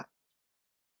shot.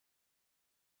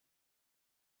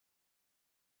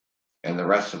 And the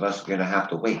rest of us are going to have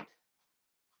to wait.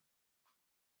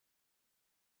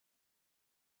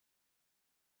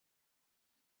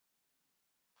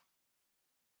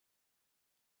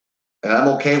 And I'm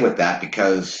okay with that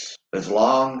because as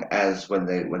long as when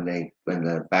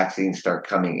the vaccines start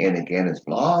coming in again, as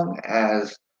long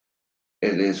as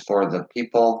it is for the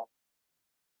people,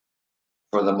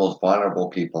 for the most vulnerable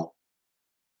people,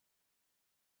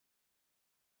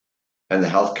 and the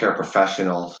healthcare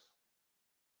professionals,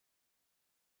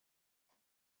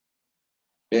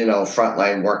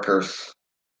 frontline workers,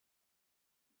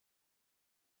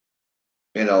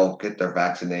 get their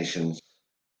vaccinations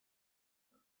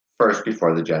first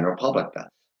before the general public does.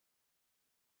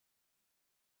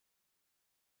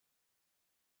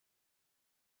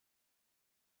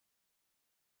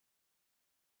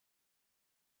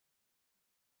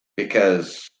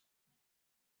 Because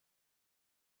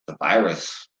the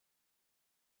virus,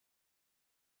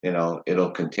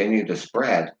 it'll continue to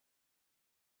spread.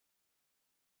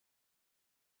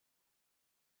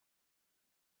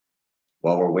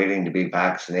 While we're waiting to be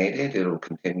vaccinated, it'll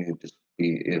continue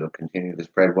to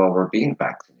spread while we're being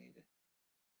vaccinated.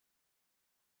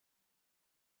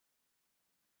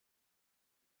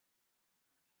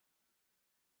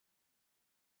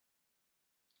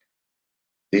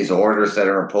 These orders that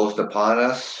are imposed upon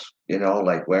us,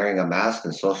 like wearing a mask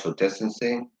and social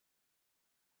distancing,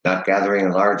 not gathering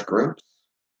in large groups,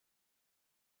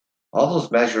 all those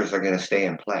measures are going to stay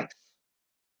in place.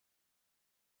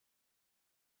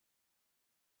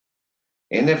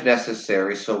 And if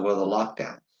necessary, so will the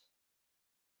lockdowns.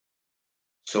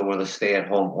 So will the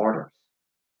stay-at-home orders.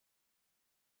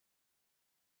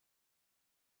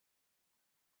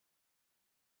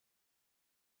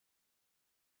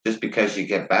 Just because you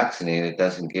get vaccinated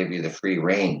doesn't give you the free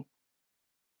rein.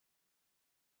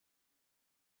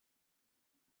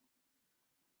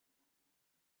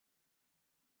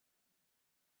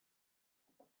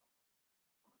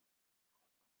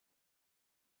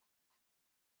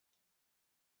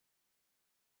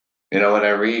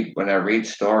 When I read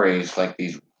stories like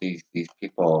these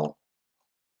people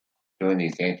doing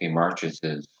these anti-marches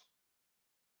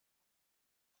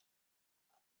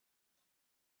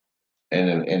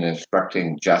and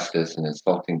instructing justice and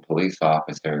insulting police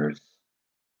officers,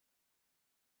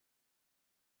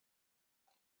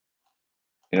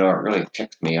 it really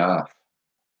ticks me off.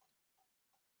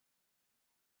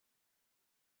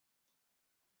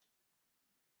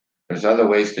 There's other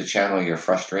ways to channel your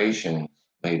frustration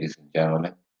ladies and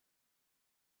gentlemen.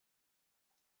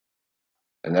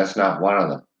 And that's not one of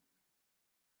them.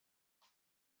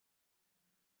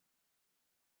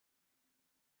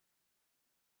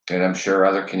 And I'm sure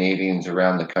other Canadians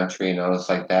around the country notice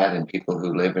like that, and people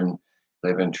who live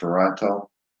in Toronto,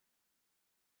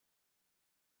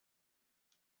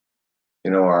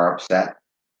 are upset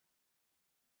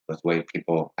with the way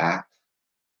people act.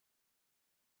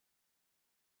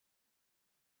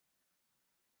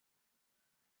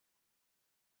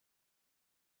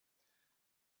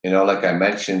 Like I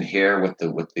mentioned here with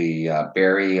the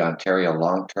Barrie, Ontario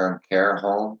long-term care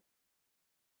home,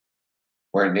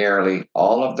 where nearly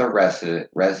all of the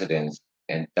residents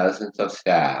and dozens of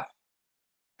staff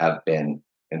have been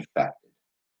infected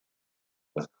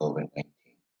with COVID-19.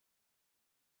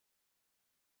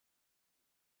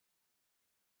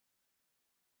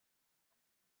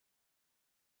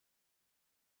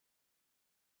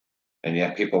 And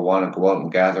yet people want to go out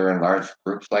and gather in large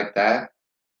groups like that.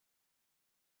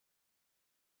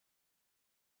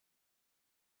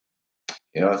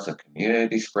 It's a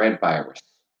community spread virus.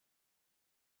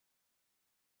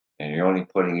 And you're only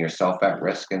putting yourself at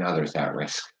risk and others at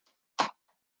risk.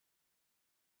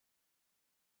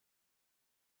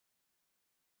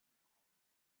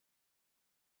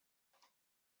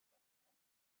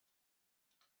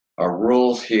 Our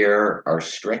rules here are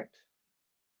strict.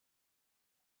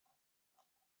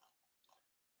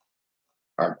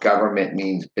 Our government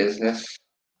means business.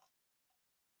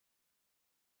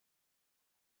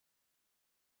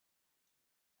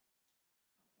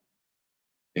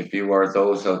 If you are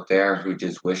those out there who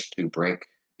just wish to break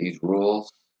these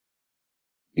rules,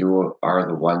 you are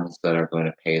the ones that are going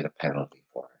to pay the penalty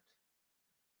for it.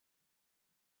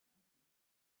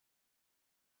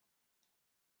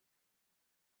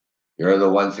 You're the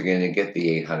ones that are going to get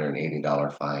the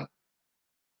 $880 fine.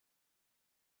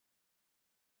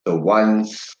 The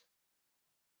ones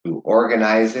who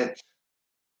organize it,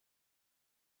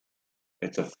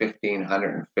 it's a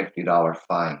 $1,550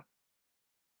 fine.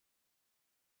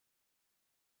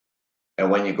 And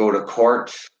when you go to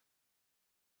court,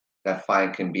 that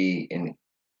fine can be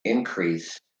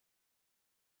increased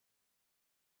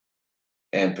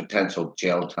and potential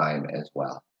jail time as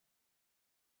well.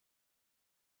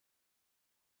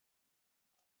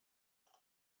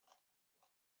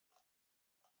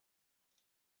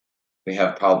 We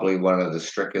have probably one of the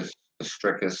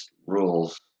strictest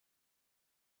rules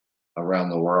around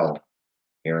the world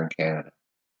here in Canada,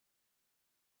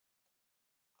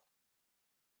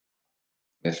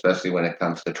 especially when it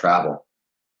comes to travel.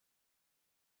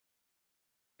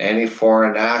 Any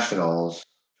foreign nationals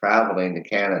traveling to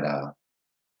Canada,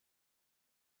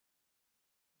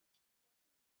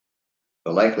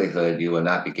 the likelihood you will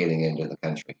not be getting into the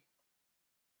country.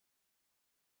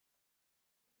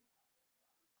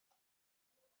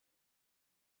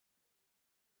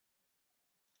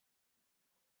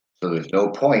 So there's no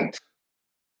point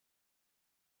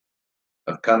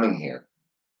of coming here.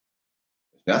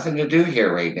 There's nothing to do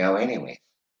here right now anyway.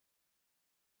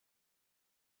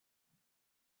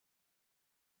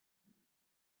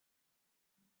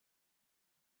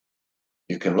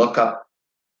 You can look up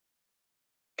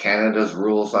Canada's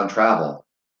rules on travel.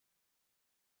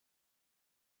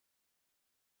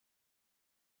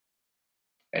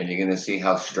 And you're going to see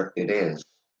how strict it is.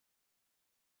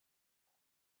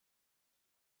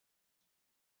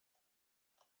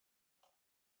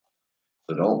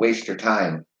 So don't waste your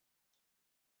time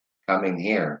coming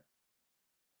here.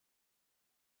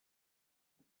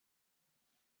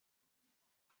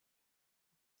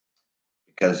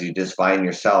 Because you just find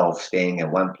yourself staying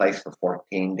in one place for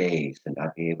 14 days and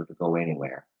not be able to go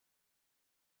anywhere.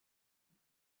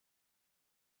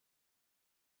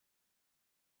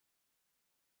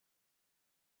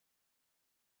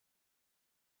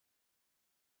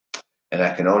 And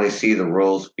I can only see the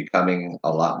rules becoming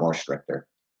a lot more stricter,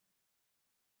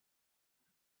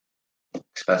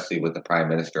 especially with the Prime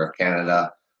Minister of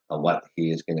Canada on what he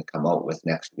is going to come out with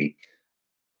next week.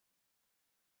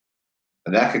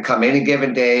 And that could come any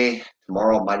given day,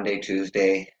 tomorrow, Monday,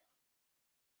 Tuesday.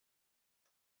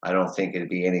 I don't think it'd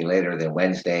be any later than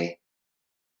Wednesday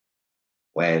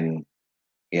when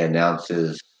he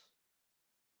announces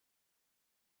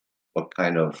what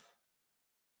kind of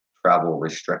travel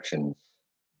restrictions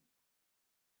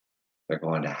they're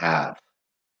going to have.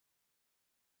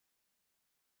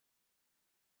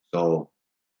 So,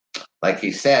 like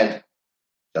he said,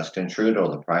 Justin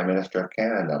Trudeau, the Prime Minister of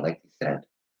Canada, like he said,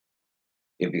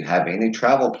 if you have any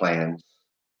travel plans,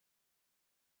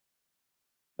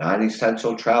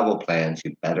 non-essential travel plans,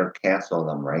 you better cancel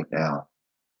them right now.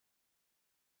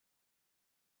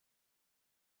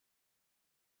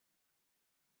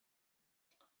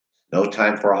 No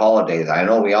time for holidays. I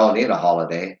know we all need a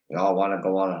holiday. We all want to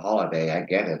go on a holiday. I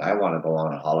get it. I want to go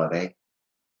on a holiday,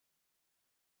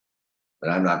 but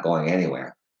I'm not going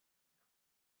anywhere.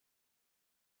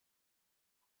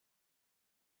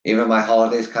 Even my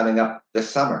holidays coming up this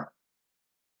summer,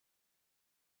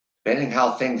 depending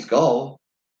how things go,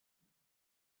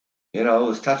 it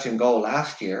was touch and go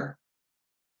last year.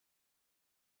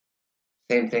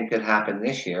 Same thing could happen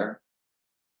this year.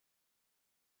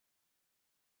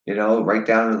 Right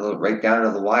down to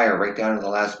the wire, right down to the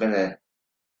last minute.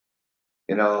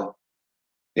 You know,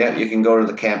 yeah, you can go to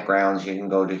the campgrounds, you can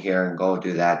go to here and go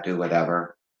do that, do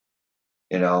whatever.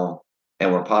 And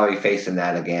we're probably facing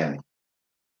that again.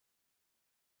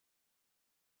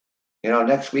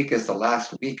 Next week is the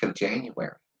last week of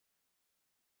January.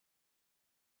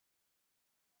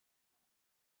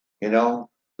 The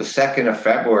 2nd of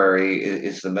February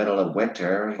is the middle of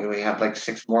winter. We have like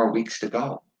 6 more weeks to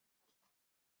go,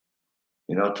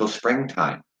 till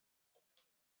springtime.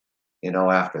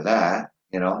 After that,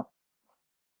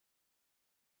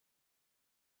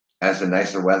 as the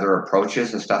nicer weather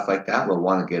approaches and stuff like that, we'll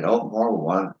want to get out more. We'll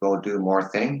want to go do more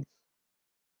things.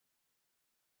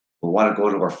 We'll want to go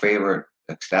to our favorite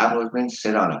establishments,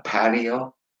 sit on a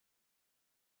patio,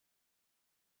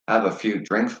 have a few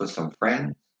drinks with some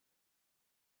friends.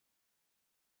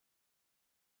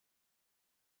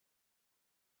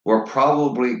 We're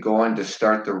probably going to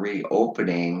start the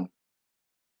reopening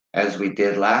as we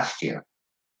did last year,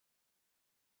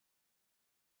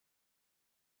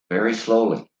 very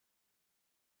slowly.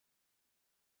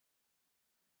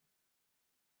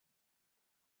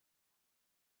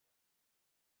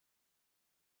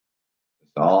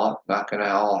 It's all not going to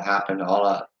all happen all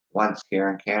at once here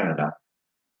in Canada.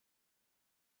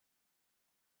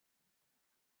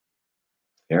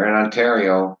 Here in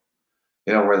Ontario,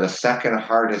 we're the second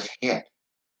hardest hit,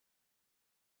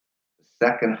 the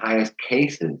second highest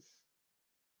cases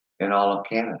in all of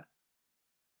Canada,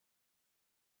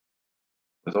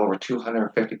 with over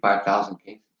 255,000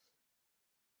 cases.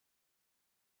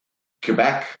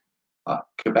 Quebec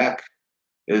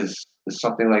is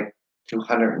something like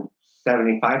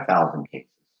 275,000 cases.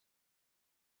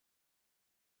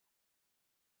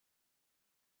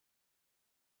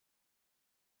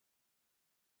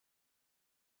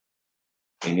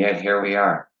 And yet here we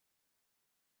are.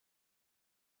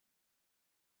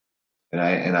 And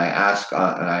I ask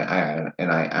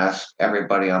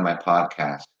everybody on my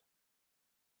podcast,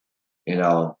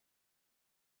 to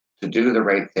do the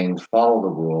right things, follow the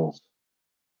rules.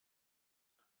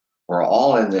 We're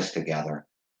all in this together.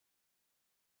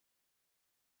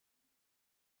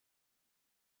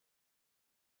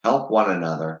 Help one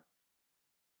another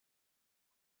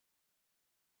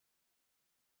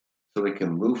so we can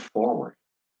move forward.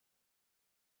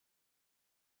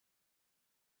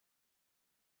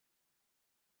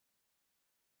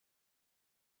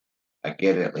 I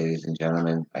get it, ladies and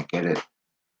gentlemen. I get it.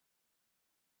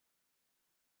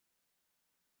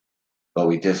 But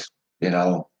we just,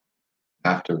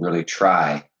 have to really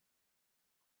try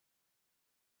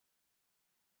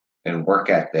and work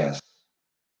at this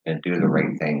and do the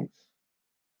right things.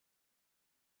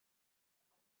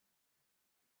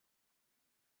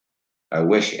 I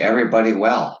wish everybody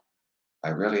well. I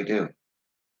really do.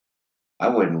 I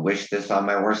wouldn't wish this on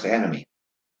my worst enemy.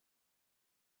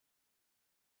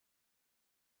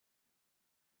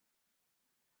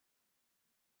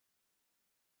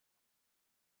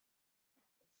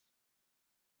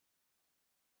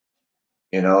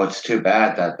 It's too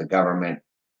bad that the government,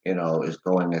 is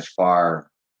going as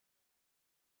far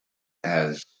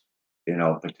as,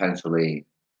 potentially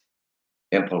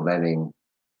implementing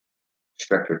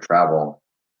stricter travel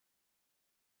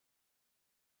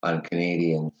on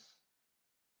Canadians.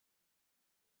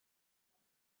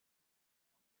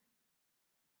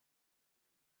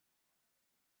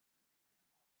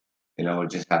 We'll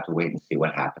just have to wait and see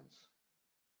what happens.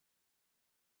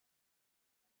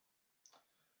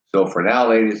 So for now,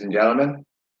 ladies and gentlemen,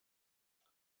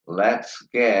 let's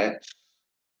get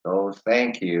those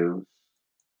thank yous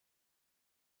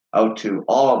out to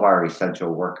all of our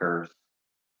essential workers,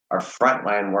 our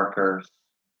frontline workers,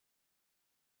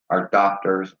 our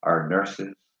doctors, our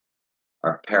nurses,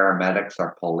 our paramedics,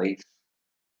 our police,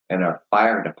 and our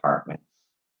fire departments.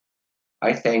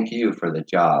 I thank you for the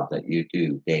job that you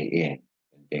do day in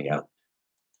and day out.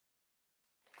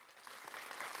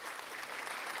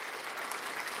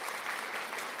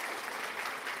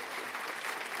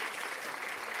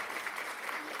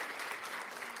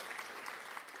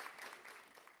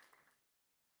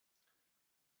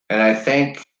 And I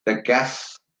thank the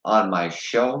guests on my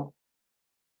show.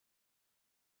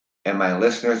 and my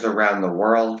listeners around the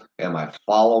world and my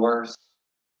followers,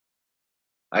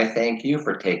 I thank you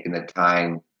for taking the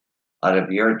time out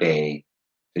of your day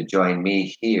to join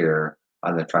me here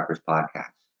on the Truckers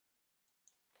Podcast.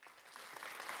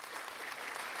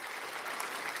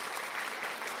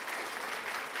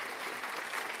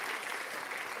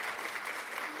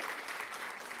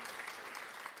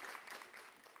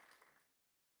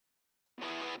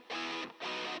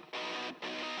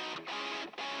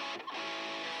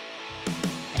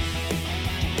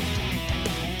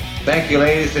 Thank you,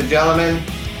 ladies and gentlemen,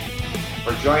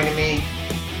 for joining me.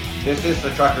 This is the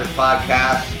Truckers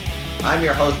Podcast. I'm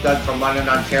your host, Doug, from London,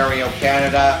 Ontario,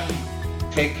 Canada.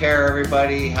 Take care,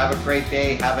 everybody. Have a great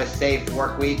day. Have a safe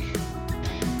work week.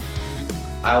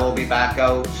 I will be back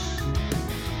out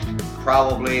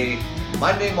probably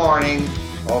Monday morning,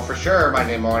 or for sure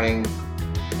Monday morning,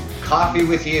 coffee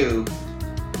with you.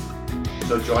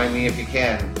 So join me if you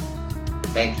can.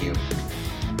 Thank you.